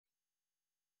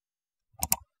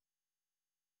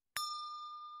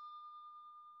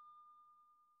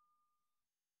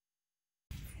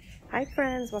Hi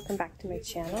friends, welcome back to my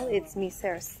channel. It's me,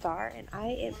 MESARASTARR, and I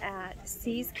am at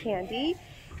C's Candy,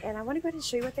 and I want to go ahead and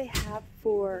show you what they have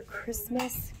for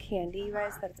Christmas candy, you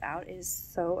guys, that's out. It is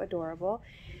so adorable.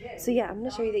 So yeah, I'm going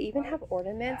to show you, they even have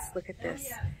ornaments. Look at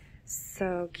this.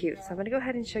 So cute. So I'm going to go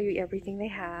ahead and show you everything they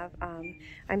have.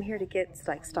 I'm here to get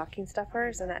like stocking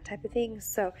stuffers and that type of thing.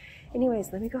 So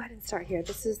anyways, let me go ahead and start here.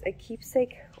 This is a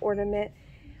keepsake ornament.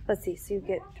 Let's see, so you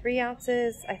get 3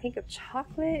 ounces, I think, of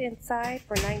chocolate inside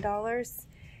for $9,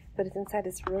 but it's inside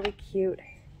is really cute.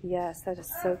 Yes, that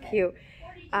is so cute.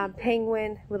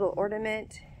 Penguin little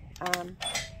ornament,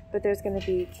 but there's going to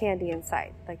be candy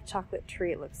inside, like chocolate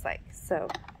tree it looks like, so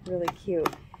really cute.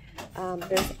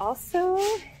 There's also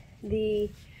the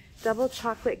double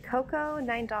chocolate cocoa,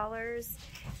 $9.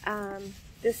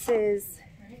 This is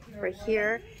right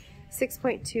here,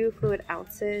 6.2 fluid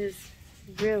ounces,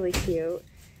 really cute.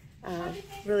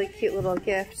 Really cute little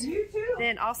gift.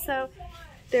 Then also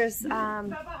there's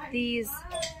these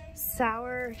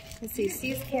sour, let's see,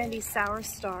 C's Candy Sour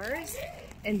Stars,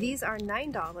 and these are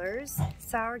 $9.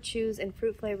 Sour chews and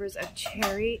fruit flavors of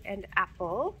cherry and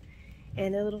apple,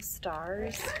 and they're little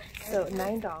stars, so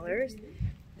 $9.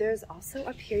 There's also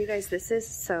up here, you guys, this is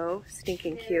so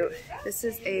stinking cute. This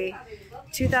is a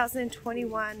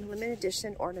 2021 limited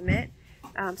edition ornament,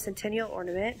 centennial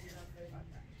ornament.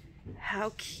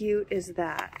 How cute is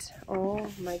that? Oh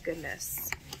my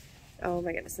goodness. Oh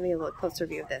my goodness. Let me get a little closer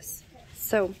view of this.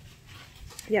 So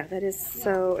yeah, that is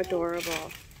so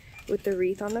adorable with the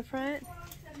wreath on the front.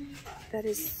 That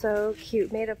is so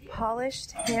cute. Made of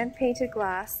polished, hand-painted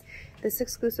glass, this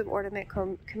exclusive ornament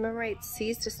commemorates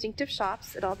C's distinctive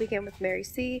shops. It all began with Mary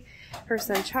C., her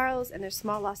son Charles, and their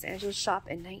small Los Angeles shop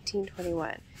in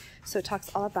 1921. So it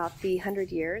talks all about the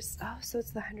 100 years. Oh, so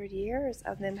it's the 100 years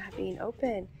of them being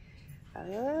open.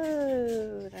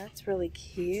 Oh, that's really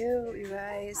cute, you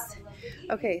guys.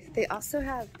 Okay, they also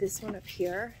have this one up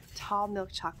here, tall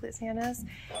milk chocolate Santas.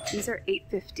 These are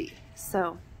 $8.50,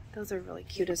 so those are really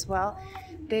cute as well.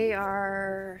 They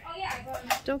are,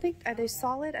 are they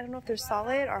solid? I don't know if they're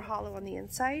solid or hollow on the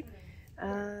inside.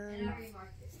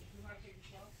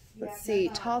 Let's see,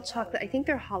 tall chocolate. I think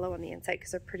they're hollow on the inside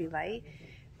because they're pretty light.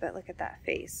 But look at that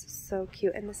face, so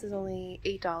cute. And this is only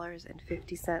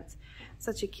 $8.50.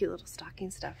 Such a cute little stocking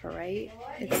stuffer, right?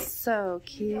 It's so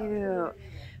cute.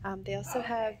 They also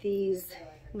have these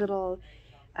little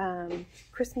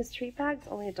Christmas tree bags,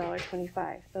 only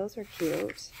 $1.25. Those are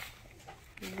cute,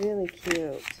 really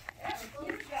cute.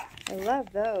 I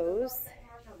love those.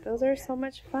 Those are so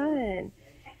much fun.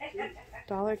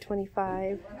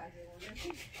 $1.25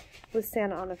 with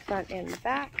Santa on the front and the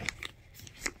back.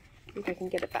 See if I can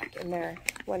get it back in there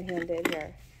one-handed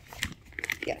here.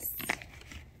 Yes.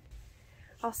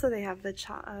 Also, they have the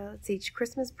let's see,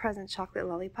 Christmas present chocolate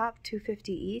lollipop, $2.50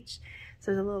 each.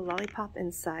 So there's a little lollipop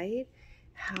inside.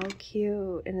 How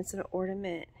cute! And it's an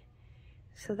ornament.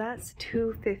 So that's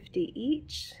 $2.50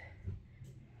 each.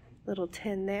 Little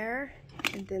tin there,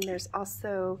 and then there's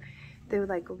also the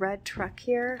like red truck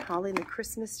here, hauling the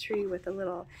Christmas tree with a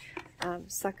little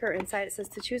sucker inside. It says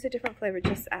to choose a different flavor,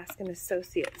 just ask an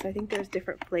associate. So I think there's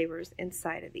different flavors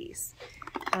inside of these.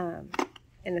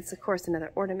 And it's of course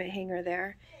another ornament hanger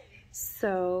there.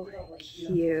 So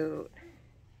cute.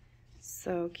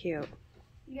 So cute.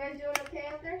 You guys doing okay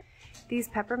out there? These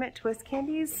peppermint twist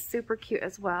candies, super cute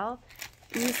as well.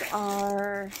 These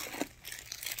are,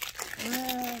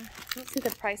 let's see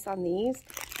the price on these.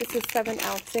 This is 7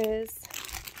 ounces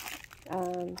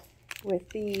with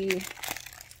the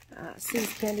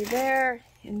C's Candy there,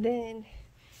 and then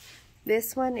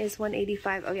this one is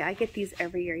 $1.85. Oh yeah, I get these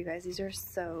every year, you guys. These are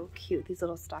so cute, these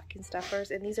little stocking stuffers,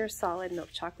 and these are solid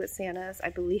milk chocolate Santas. I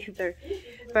believe they're,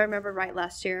 if I remember right,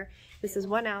 last year. This is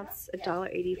 1 ounce,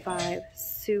 $1.85.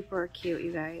 Super cute,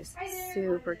 you guys.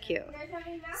 Super cute.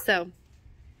 So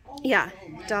yeah,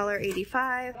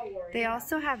 $1.85. They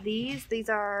also have these. These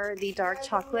are the dark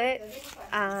chocolate.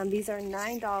 These are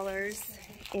 $9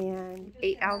 and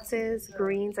 8 ounces.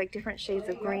 Greens, like different shades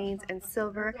of greens and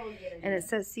silver. And it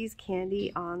says C's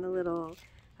Candy on the little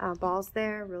balls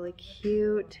there. Really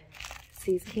cute.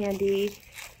 C's Candy.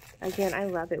 Again, I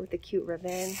love it with the cute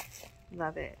ribbon.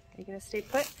 Love it. Are you going to stay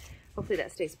put? Hopefully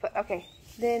that stays put. Okay.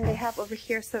 Then they have over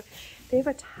here, so they have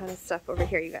a ton of stuff over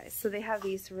here, you guys. So they have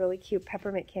these really cute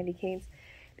peppermint candy canes.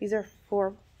 These are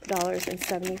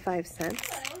 $4.75,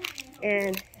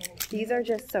 and these are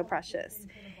just so precious.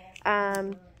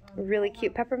 Really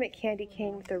cute peppermint candy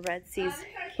cane with the red C's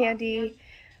Candy.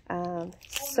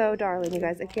 So darling, you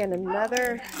guys. Again,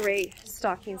 another great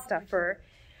stocking stuffer.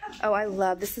 Oh, I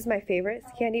love, this is my favorite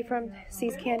candy from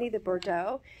See's Candy, the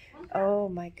Bordeaux. Oh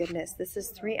my goodness, this is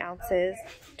 3 ounces.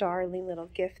 Darling little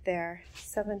gift there.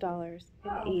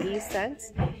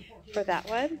 $7.80 for that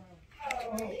one.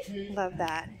 Love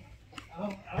that.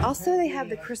 Also, they have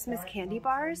the Christmas candy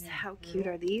bars. How cute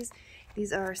are these?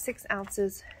 These are 6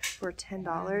 ounces for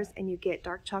 $10, and you get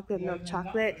dark chocolate, milk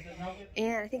chocolate,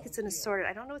 and I think it's an assorted.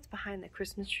 I don't know what's behind the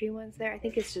Christmas tree ones there. I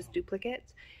think it's just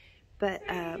duplicates. But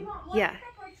yeah,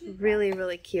 really,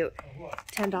 really cute.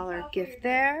 $10 gift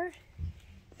there.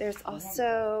 There's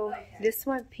also this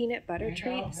one, peanut butter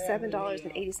treat,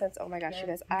 $7.80. Oh my gosh, you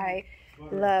guys, I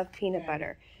love peanut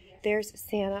butter. There's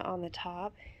Santa on the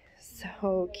top.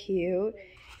 So cute.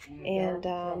 And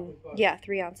yeah,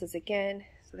 3 ounces again.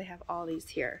 So they have all these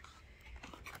here.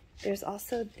 There's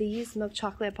also these milk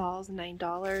chocolate balls,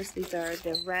 $9. These are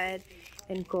the red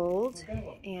and gold.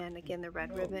 And again, the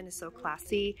red ribbon is so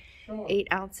classy. 8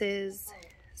 ounces.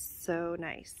 So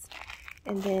nice.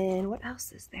 And then what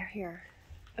else is there here?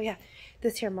 Oh yeah,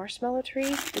 this here marshmallow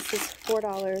tree. This is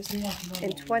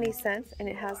 $4.20, and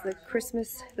it has the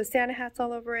Christmas, the Santa hats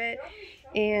all over it,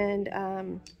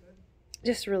 and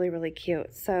just really, really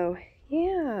cute. So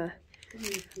yeah.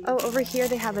 Oh, over here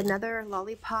they have another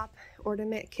lollipop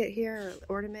ornament kit here,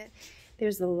 or ornament.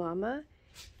 There's the llama,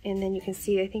 and then you can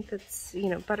see, I think that's, you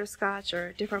know, butterscotch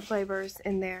or different flavors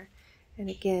in there. And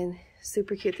again,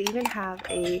 super cute. They even have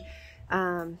a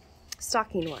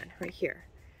stocking one right here.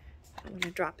 I'm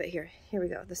gonna drop it here. Here we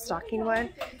go. The stocking one,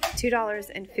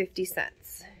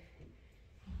 $2.50.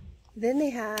 Then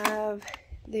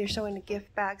they're showing the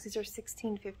gift bags. These are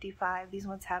 $16.55. These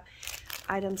ones have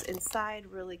items inside,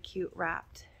 really cute,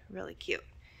 wrapped, really cute.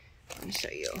 Let me show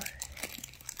you.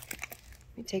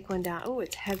 Let me take one down. Oh,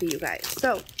 it's heavy, you guys.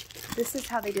 So this is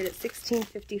how they did it,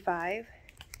 $16.55,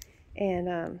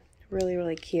 and really,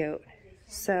 really cute.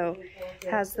 So it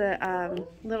has the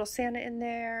little Santa in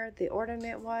there, the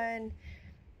ornament one,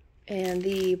 and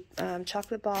the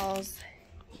chocolate balls,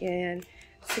 and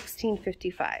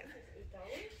 $16.55.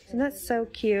 So that's so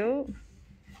cute.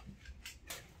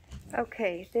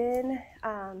 Okay, then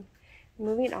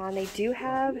moving on, they do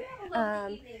have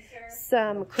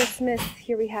some Christmas.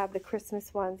 Here we have the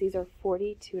Christmas ones. These are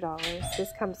 $42.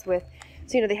 This comes with,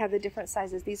 so you know, they have the different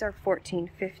sizes. These are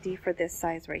 $14.50 for this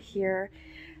size right here.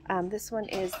 This one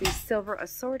is the silver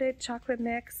assorted chocolate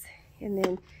mix, and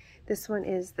then this one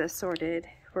is the assorted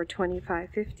for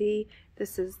 $25.50.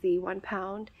 This is the 1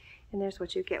 pound, and there's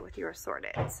what you get with your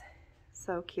assorteds.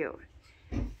 So cute.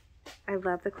 I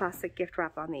love the classic gift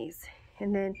wrap on these.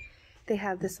 And then they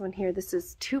have this one here. This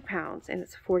is 2 pounds, and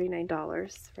it's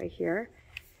 $49 right here.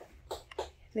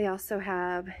 They also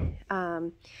have,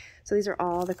 so these are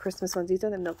all the Christmas ones. These are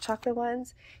the milk chocolate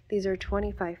ones. These are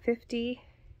 $25.50.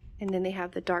 And then they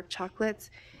have the dark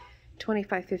chocolates,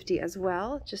 $25.50 as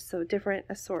well. Just so different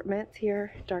assortments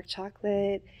here, dark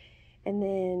chocolate. And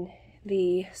then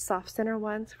the soft center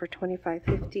ones for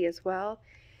 $25.50 as well.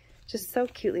 Just so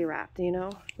cutely wrapped, you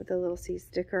know, with the little C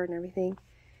sticker and everything.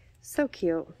 So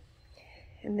cute.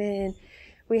 And then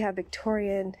we have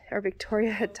Victoria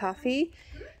toffee,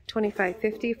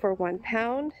 $25.50 for 1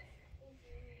 pound.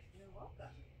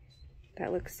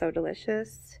 That looks so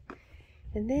delicious.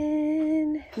 And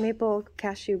then maple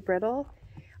cashew brittle,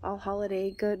 all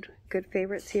holiday good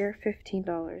favorites here,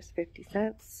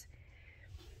 $15.50.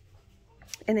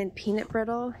 And then peanut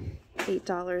brittle,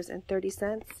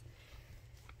 $8.30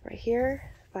 right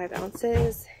here, 5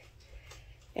 ounces.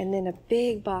 And then a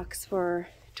big box for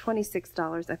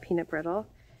 $26 of peanut brittle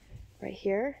right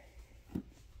here.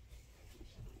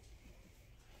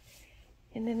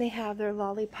 And then they have their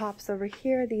lollipops over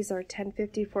here. These are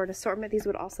 $10.50 for an assortment. These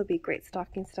would also be great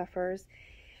stocking stuffers.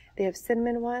 They have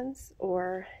cinnamon ones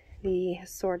or the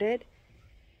assorted.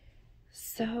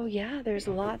 So yeah, there's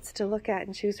lots to look at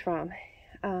and choose from.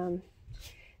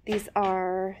 These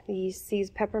are the See's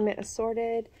peppermint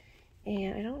assorted,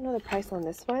 and I don't know the price on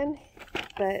this one,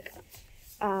 but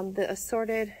the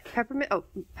assorted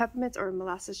peppermints or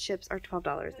molasses chips are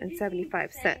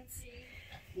 $12.75.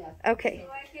 Okay,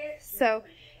 so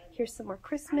here's some more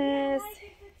Christmas.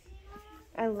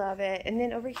 I love it. And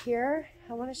then over here,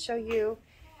 I want to show you,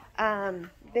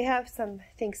 they have some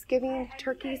Thanksgiving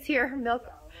turkeys here, milk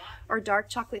or dark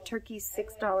chocolate turkeys,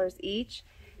 $6 each.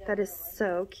 That is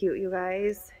so cute, you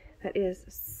guys. That is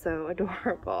so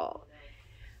adorable.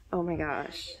 Oh my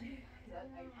gosh.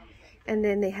 And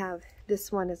then they have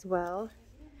this one as well.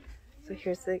 So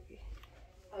here's the,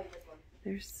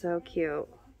 they're so cute.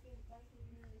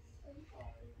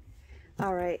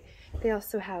 All right, they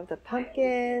also have the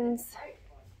pumpkins.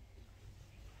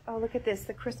 Oh, look at this.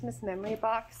 The Christmas memory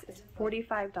box is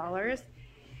 $45.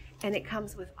 And it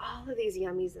comes with all of these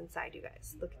yummies inside, you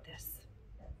guys. Look at this.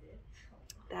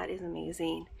 That is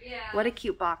amazing. What a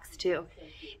cute box too.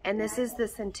 And this is the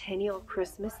Centennial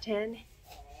Christmas tin.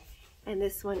 And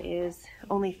this one is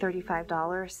only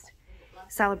 $35.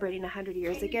 Celebrating 100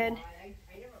 years again.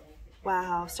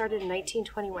 Wow, started in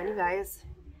 1921, you guys.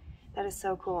 That is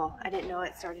so cool. I didn't know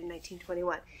it started in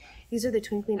 1921. These are the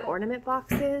twinkling ornament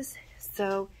boxes.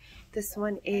 So this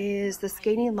one is the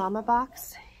skating llama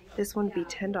box. This one would be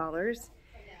 $10.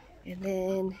 And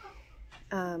then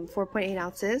 4.8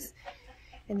 ounces.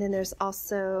 And then there's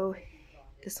also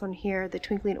this one here, the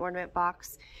twinkling ornament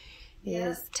box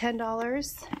is $10.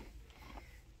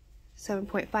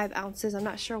 7.5 ounces. I'm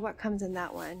not sure what comes in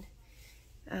that one.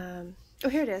 Oh,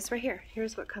 here it is, right here.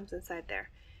 Here's what comes inside there.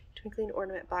 Twinkling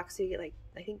ornament box. So you get, like,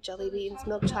 I think jelly beans,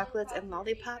 milk chocolates, and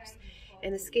lollipops.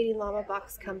 And the skating llama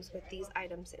box comes with these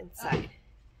items inside.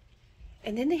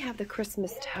 And then they have the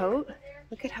Christmas tote.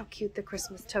 Look at how cute the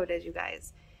Christmas tote is, you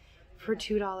guys. For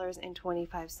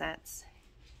 $2.25.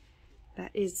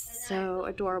 That is so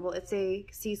adorable. It's a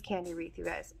See's candy wreath, you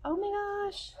guys. Oh my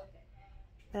gosh.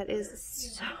 That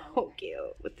is so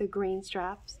cute with the green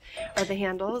straps or the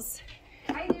handles.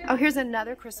 Oh, here's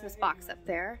another Christmas box up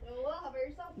there.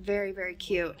 Very, very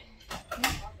cute.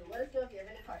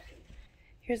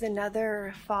 Here's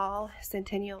another fall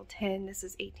Centennial tin. This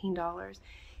is $18.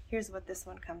 Here's what this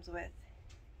one comes with.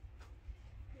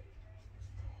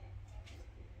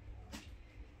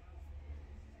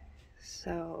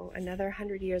 So another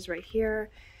 100 years right here.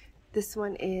 This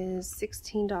one is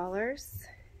 $16.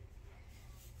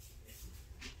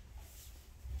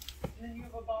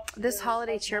 This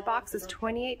holiday cheer box is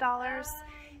 $28,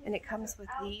 and it comes with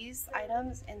these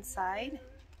items inside,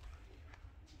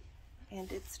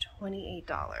 and it's $28.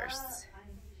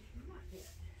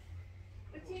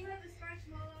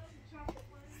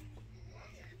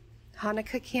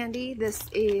 Hanukkah candy. This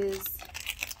is,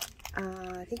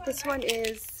 I think this one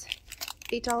is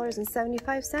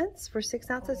 $8.75 for 6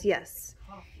 ounces. Yes.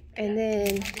 And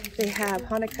then they have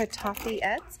Hanukkah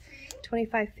toffee-ettes,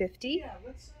 $25.50.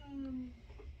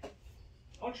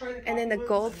 And then the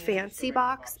gold fancy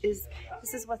box is,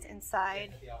 this is what's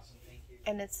inside,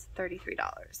 and it's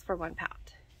 $33 for 1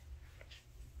 pound.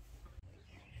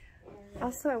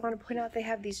 Also, I want to point out they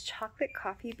have these chocolate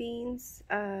coffee beans.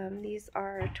 These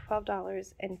are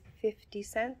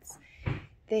 $12.50.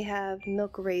 They have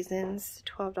milk raisins,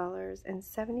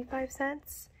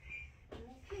 $12.75.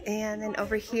 And then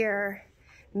over here,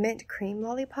 mint cream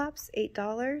lollipops,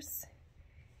 $8.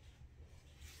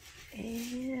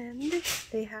 And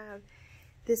they have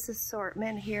this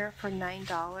assortment here for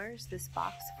 $9. This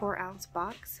box, 4-ounce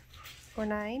box for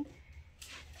 $9.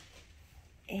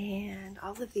 And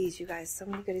all of these, you guys, so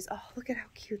many goodies. Oh, look at how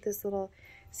cute this little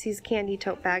See's candy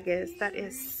tote bag is. That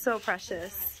is so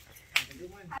precious.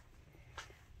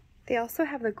 They also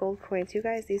have the gold coins, you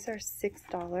guys. These are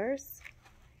 $6.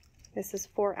 This is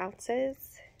 4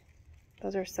 ounces.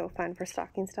 Those are so fun for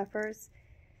stocking stuffers.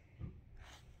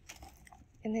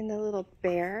 And then the little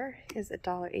bear is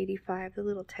 $1.85, the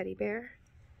little teddy bear.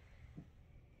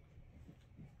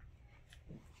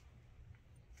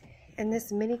 And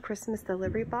this mini Christmas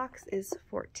delivery box is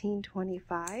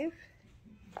 $14.25.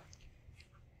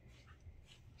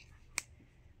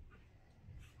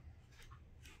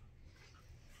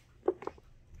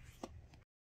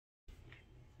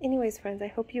 Anyways, friends, I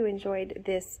hope you enjoyed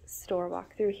this store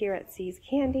walkthrough here at See's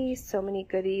Candy. So many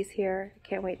goodies here.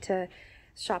 Can't wait to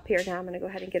shop here now. I'm going to go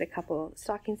ahead and get a couple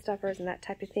stocking stuffers and that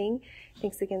type of thing.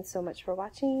 Thanks again so much for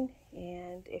watching.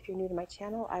 And if you're new to my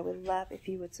channel, I would love if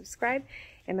you would subscribe.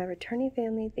 And my returning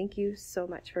family, thank you so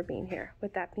much for being here.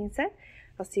 With that being said,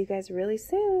 I'll see you guys really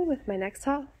soon with my next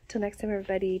haul. Till next time,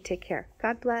 everybody, take care.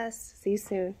 God bless. See you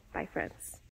soon. Bye, friends.